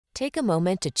Take a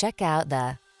moment to check out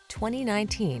the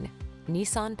 2019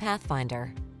 Nissan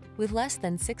Pathfinder. With less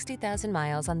than 60,000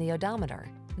 miles on the odometer,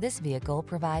 this vehicle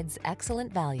provides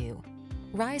excellent value.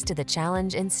 Rise to the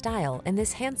challenge in style in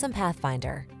this handsome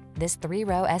Pathfinder. This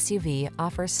 3-row SUV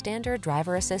offers standard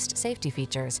driver assist safety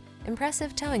features,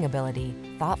 impressive towing ability,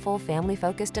 thoughtful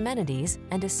family-focused amenities,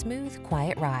 and a smooth,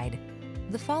 quiet ride.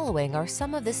 The following are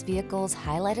some of this vehicle's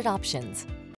highlighted options: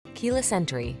 keyless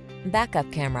entry,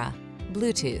 backup camera,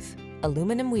 Bluetooth,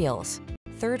 aluminum wheels,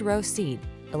 3rd-row seat,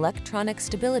 electronic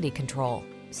stability control,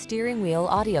 steering wheel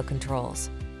audio controls,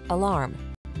 alarm,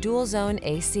 dual-zone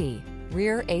AC,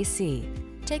 rear AC.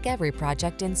 Take every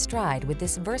project in stride with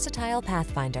this versatile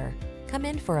Pathfinder. Come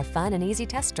in for a fun and easy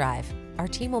test drive. Our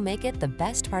team will make it the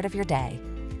best part of your day.